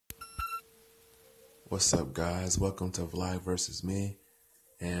What's up, guys? Welcome to Vlog versus me.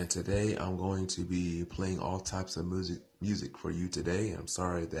 And today I'm going to be playing all types of music for you today. I'm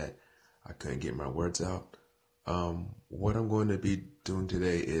sorry that I couldn't get my words out. What I'm going to be doing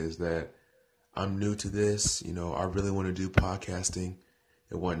today is that I'm new to this. I really want to do podcasting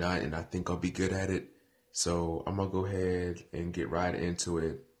and whatnot, and I think I'll be good at it. So I'm going to go ahead and get right into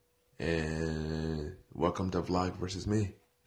it. And welcome to Vlog versus me.